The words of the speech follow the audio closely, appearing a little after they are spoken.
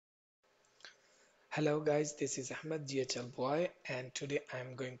Hello guys, this is Ahmed GHL boy, and today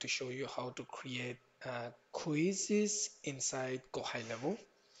I'm going to show you how to create quizzes inside Go High Level.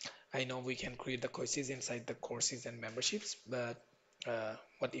 I know we can create the quizzes inside the courses and memberships, but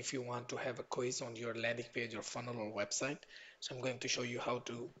what if you want to have a quiz on your landing page or funnel or website? So I'm going to show you how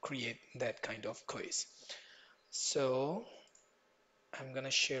to create that kind of quiz. So I'm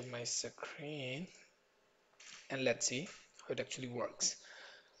gonna share my screen and let's see how it actually works.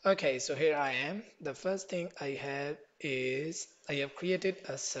 Okay, so here I am. The first thing I have is I have created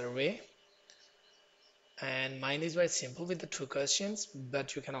a survey, and mine is very simple with the two questions,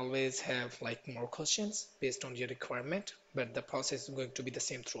 but you can always have like more questions based on your requirement, but the process is going to be the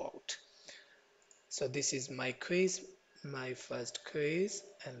same throughout. So this is my quiz, my first quiz,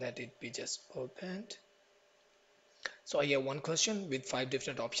 and let it be just opened. So I have one question with 5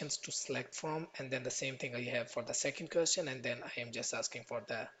 different options to select from, and then the same thing I have for the second question, and then I am just asking for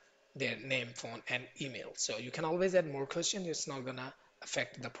their name, phone, and email. So you can always add more questions. It's not gonna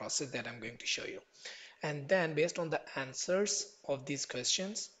affect the process that I'm going to show you. And then based on the answers of these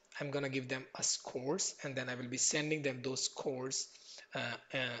questions, I'm gonna give them a scores, and then I will be sending them those scores,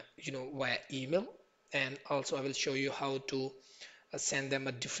 via email. And also I will show you how to send them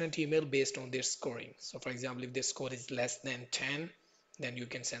a different email based on their scoring. So for example, if their score is less than 10, then you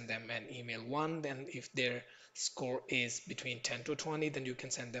can send them an email one. Then if their score is between 10 to 20, then you can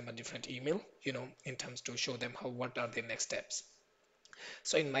send them a different email, in terms to show them what are their next steps.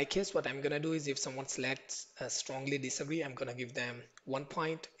 So in my case, what I'm gonna do is if someone selects strongly disagree, I'm gonna give them 1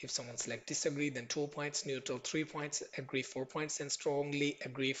 point. If someone select disagree, then 2 points, neutral 3 points, agree 4 points, and strongly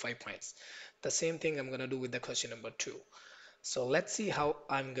agree 5 points. The same thing I'm gonna do with the question number two. So let's see how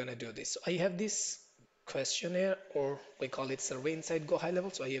I'm gonna do this. So I have this questionnaire, or we call it survey inside Go High Level.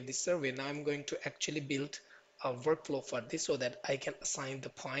 So I have this survey. Now I'm going to actually build a workflow for this so that I can assign the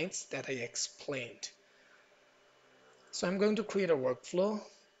points that I explained. So I'm going to create a workflow.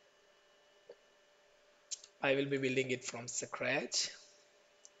 I will be building it from scratch.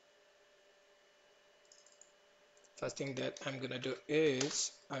 First thing that I'm gonna do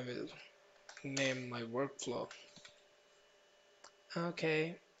is I will name my workflow.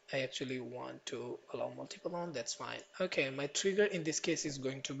 Okay, I actually want to allow multiple on, that's fine. Okay, my trigger in this case is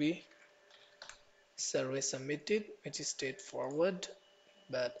going to be survey submitted, which is straightforward,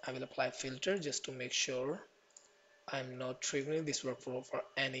 but I will apply filter just to make sure I'm not triggering this workflow for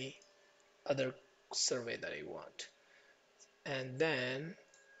any other survey that I want. And then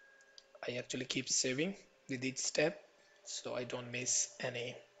I actually keep saving with each step so I don't miss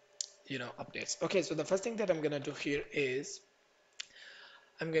any updates. Okay, so the first thing that I'm gonna do here is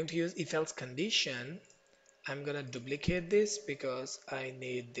I'm going to use if else condition. I'm gonna duplicate this because I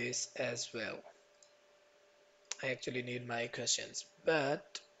need this as well. I actually need my questions,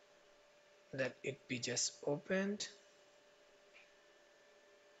 but let it be just opened.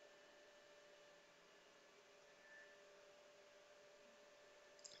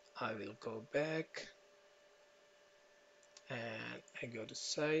 I will go back and I go to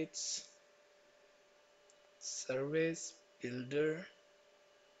sites, service, builder.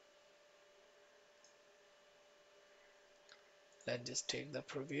 Let's just take the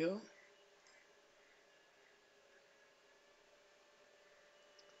preview.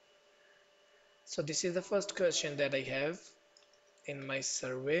 So this is the first question that I have in my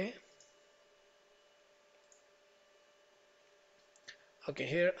survey. Okay,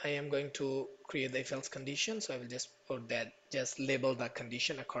 here I am going to create the if else condition. So I will just put that, just label the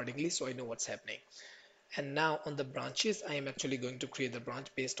condition accordingly so I know what's happening. And now on the branches, I am actually going to create the branch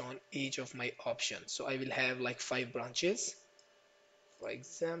based on each of my options. So I will have like 5 branches. For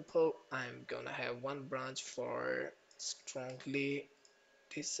example, I'm gonna have one branch for strongly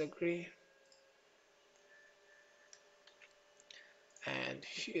disagree. And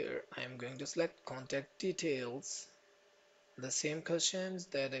here I'm going to select contact details. The same questions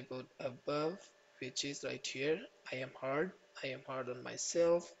that I put above, which is right here. I am hard on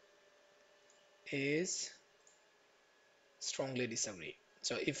myself, is strongly disagree.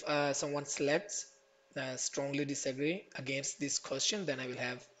 So if someone selects strongly disagree against this question, then I will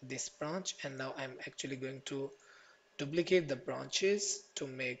have this branch. And now I'm actually going to duplicate the branches to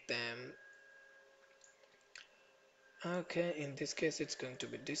make them okay. In this case, it's going to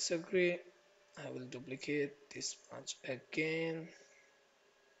be disagree. I will duplicate this branch again,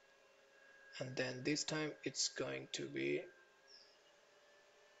 and then this time it's going to be,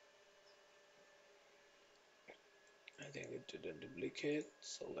 I think it didn't duplicate,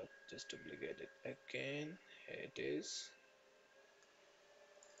 so let's just duplicate it again. Here it is.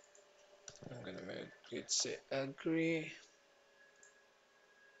 I'm gonna make it say agree,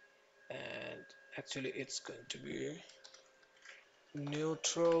 and Actually, it's going to be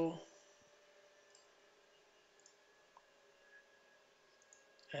neutral,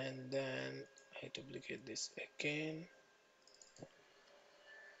 and then I duplicate this again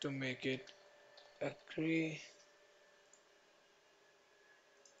to make it agree,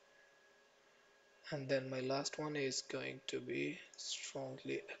 and then my last one is going to be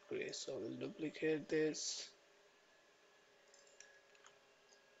strongly agree. So we'll duplicate this.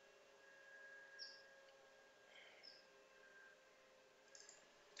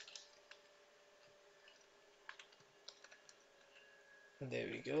 There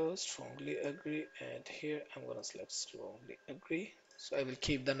we go, strongly agree, and here I'm gonna select strongly agree. So I will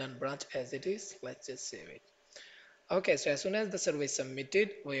keep the none branch as it is. Let's just save it. Okay, so as soon as the survey is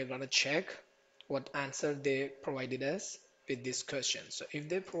submitted, we are gonna check what answer they provided us with this question. So if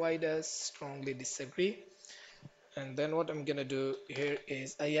they provide us strongly disagree, and then what I'm gonna do here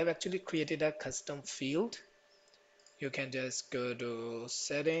is I have actually created a custom field. You can just go to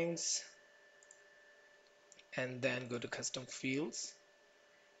settings and then go to custom fields,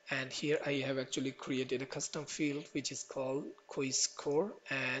 and here I have actually created a custom field which is called quiz score,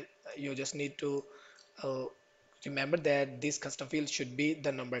 and you just need to uh, remember that this custom field should be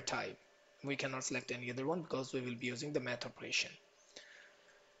the number type. We cannot select any other one because we will be using the math operation.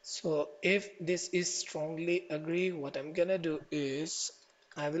 So if this is strongly agree, what I'm gonna do is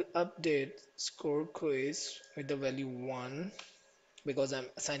I will update score quiz with the value 1 because I'm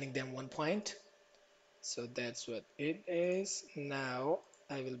assigning them 1 point. So that's what it is. Now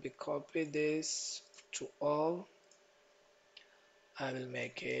I will be copy this to all. I will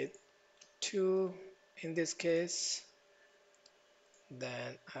make it 2 in this case.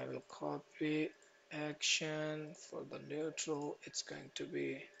 Then I will copy action for the neutral. It's going to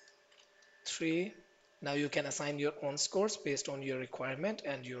be 3. Now you can assign your own scores based on your requirement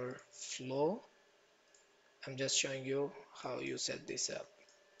and your flow. I'm just showing you how you set this up.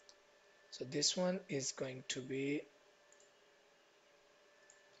 So this one is going to be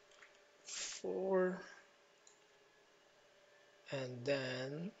 4, and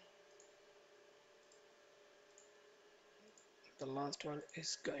then the last one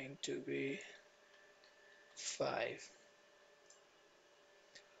is going to be 5.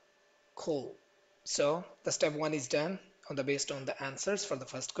 Cool. So the step 1 is done. On the based on the answers for the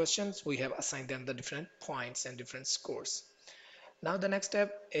first questions, we have assigned them the different points and different scores. Now the next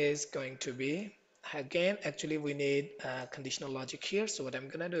step is going to be, again, actually we need conditional logic here. So what I'm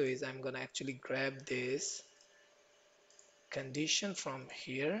gonna do is I'm gonna actually grab this condition from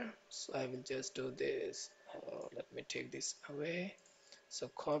here. So I will just do this. Let me take this away. So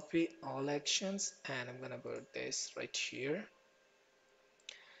copy all actions, and I'm gonna put this right here.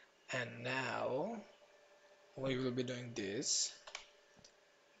 And now we will be doing this.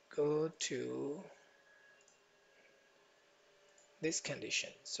 Go to this condition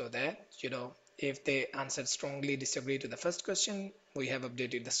so that, if they answered strongly disagree to the first question, we have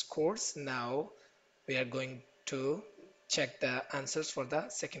updated the scores. Now we are going to check the answers for the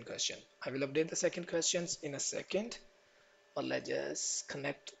second question. I will update the second questions in a second, but let's just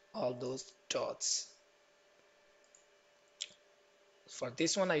connect all those dots. For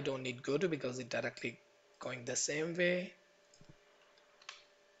this one, I don't need go to because it directly going the same way.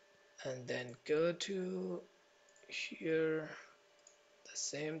 And then go to here, the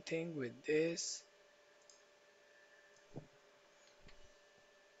same thing with this.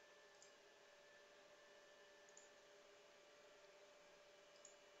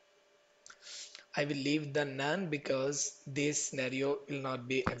 I will leave the none because this scenario will not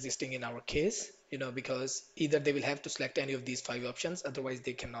be existing in our case, because either they will have to select any of these 5 options, otherwise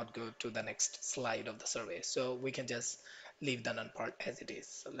they cannot go to the next slide of the survey. So we can just leave the none part as it is.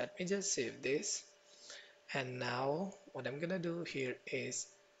 So let me just save this. And now what I'm gonna do here is,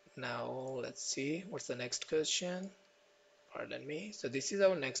 now let's see what's the next question. Pardon me. So this is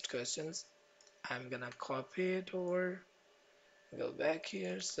our next questions. I'm gonna copy it over, go back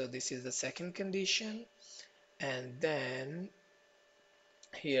here. So this is the second condition. And then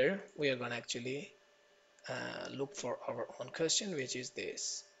here we are going to actually look for our own question, which is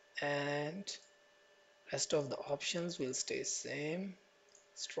this, and rest of the options will stay same.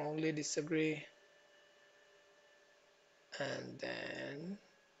 Strongly disagree, and then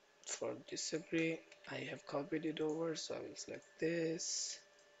for disagree I have copied it over, so I will select this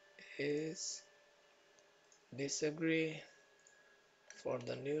is disagree. For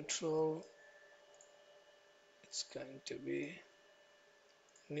the neutral, it's going to be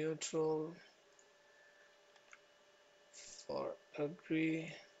neutral. For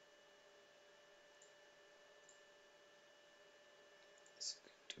agree, it's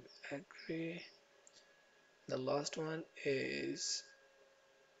going to be agree. The last one is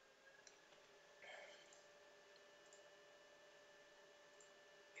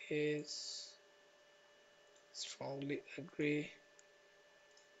strongly agree.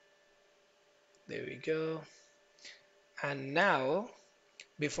 There we go. And now,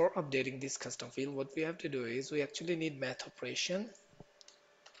 before updating this custom field, what we have to do is we actually need math operation.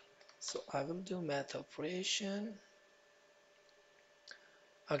 So I will do math operation.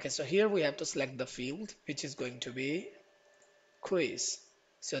 Okay, so here we have to select the field, which is going to be quiz.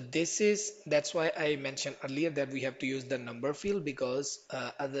 So that's why I mentioned earlier that we have to use the number field because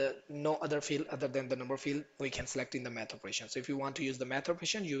no other field other than the number field we can select in the math operation. So if you want to use the math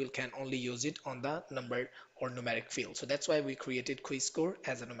operation, can only use it on the number or numeric field. So that's why we created quiz score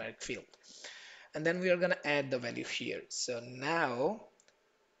as a numeric field. And then we are going to add the value here. So now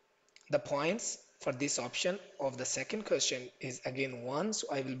the points for this option of the second question is again 1. So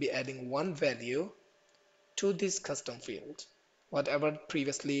I will be adding 1 value to this custom field. Whatever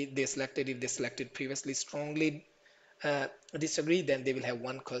previously they selected, if they selected previously strongly disagree, then they will have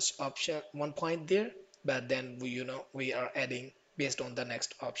one option, 1 point there. But then we are adding based on the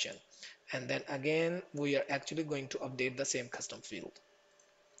next option. And then again, we are actually going to update the same custom field.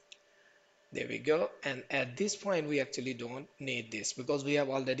 There we go. And at this point, we actually don't need this because we have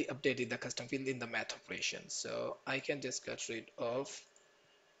already updated the custom field in the math operation. So I can just get rid of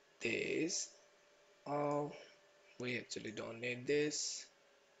this. Oh, we actually don't need this.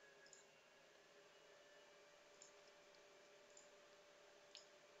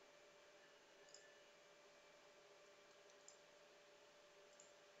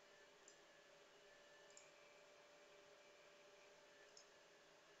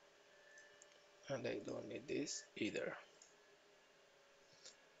 And I don't need this either.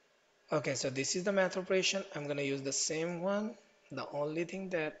 Okay, so this is the math operation. I'm going to use the same one. The only thing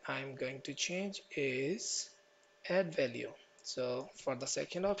that I'm going to change is add value. So for the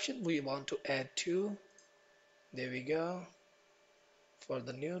second option, we want to add 2. There we go. For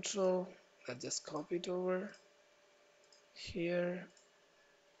the neutral, let's just copy it over. Here,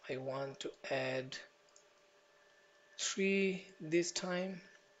 I want to add 3 this time.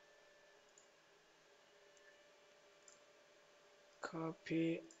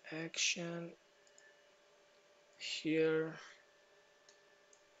 Copy action here.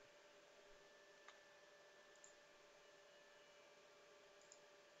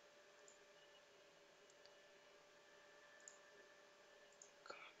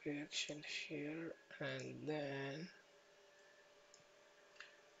 Copy action here. And then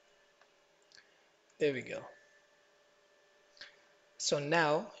there we go. So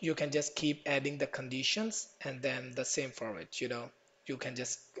now you can just keep adding the conditions and then the same for it. You can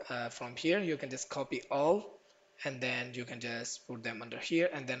just from here you can just copy all and then you can just put them under here,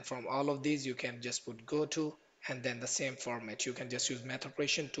 and then from all of these you can just put go to, and then the same format. You can just use math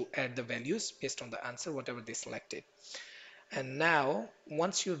operation to add the values based on the answer whatever they selected. And now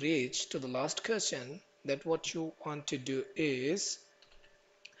once you reach to the last question, that what you want to do is,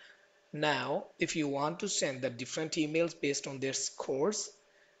 now if you want to send the different emails based on their scores,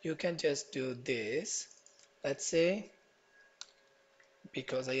 you can just do this. Let's say,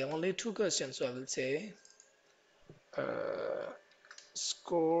 because I have only 2 questions, so I will say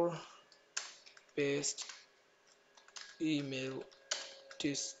score based email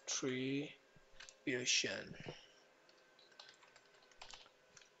distribution.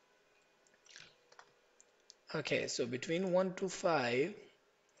 Okay, so between 1 to 5,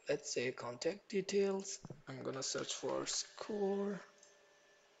 let's say contact details. I'm gonna search for score.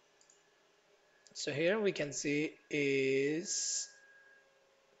 So here we can see is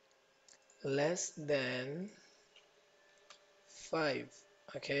less than 5.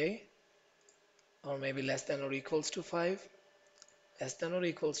 Okay, or maybe less than or equals to 5. Less than or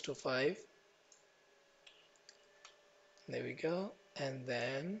equals to 5. There we go. And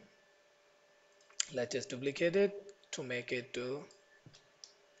then let's just duplicate it to make it to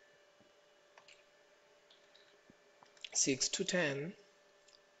 6 to 10.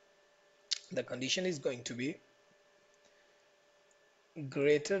 The condition is going to be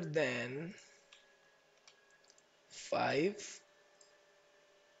greater than 5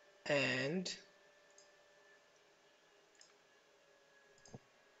 and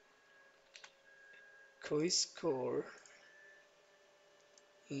quiz score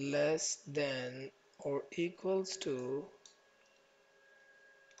less than or equals to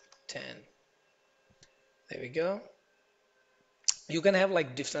 10. There we go. You can have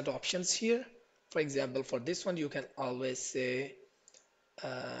like different options here. For example, for this one you can always say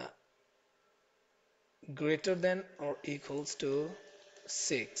uh, greater than or equals to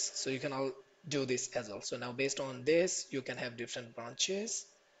 6. So you can do this as well. So now based on this, you can have different branches.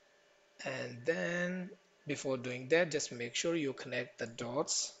 And then before doing that, just make sure you connect the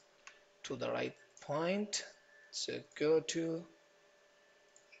dots to the right point. So go to,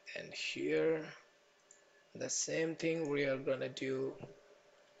 and here the same thing we are gonna do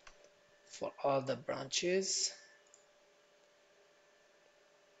for all the branches.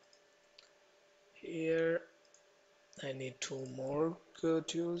 Here I need two more go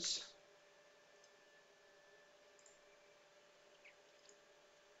tos,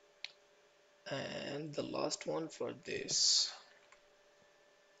 and the last one for this.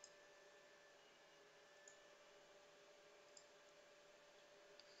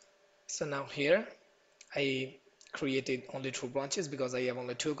 So now here I created only two branches because I have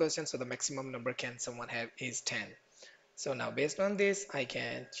only two questions, so the maximum number can someone have is 10. So now based on this, I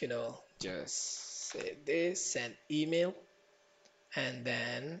can, just say this, send email, and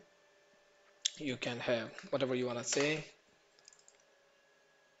then you can have whatever you want to say.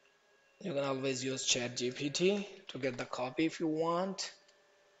 You can always use chat GPT to get the copy if you want.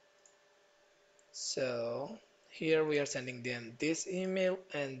 So here we are sending them this email,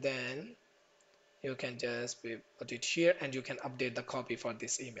 and then you can just put it here and you can update the copy for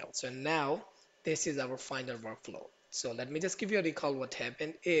this email. So now this is our final workflow. So let me just give you a recall. What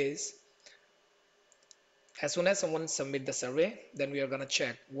happened is, as soon as someone submit the survey, then we are going to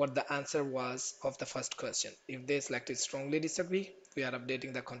check what the answer was of the first question. If they selected strongly disagree, we are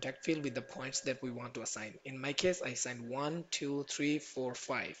updating the contact field with the points that we want to assign. In my case, I assigned 1, 2, 3, 4,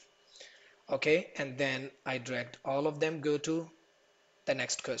 5. Okay, and then I dragged all of them go to the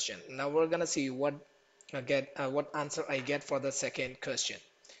next question. Now we're gonna see what answer I get for the second question.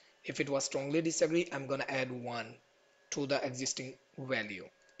 If it was strongly disagree, I'm gonna add 1 to the existing value.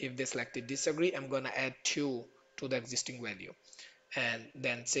 If they selected disagree, I'm gonna add 2 to the existing value. And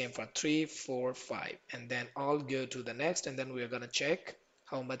then same for 3, 4, 5, and then all go to the next, and then we're gonna check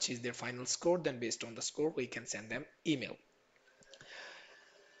how much is their final score. Then based on the score, we can send them email.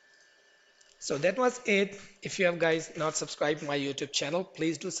 So that was it. If you have guys not subscribed my YouTube channel,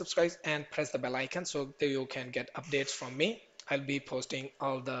 please do subscribe and press the bell icon so that you can get updates from me. I'll be posting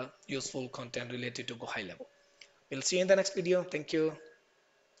all the useful content related to Go High Level. We'll see you in the next video. Thank you.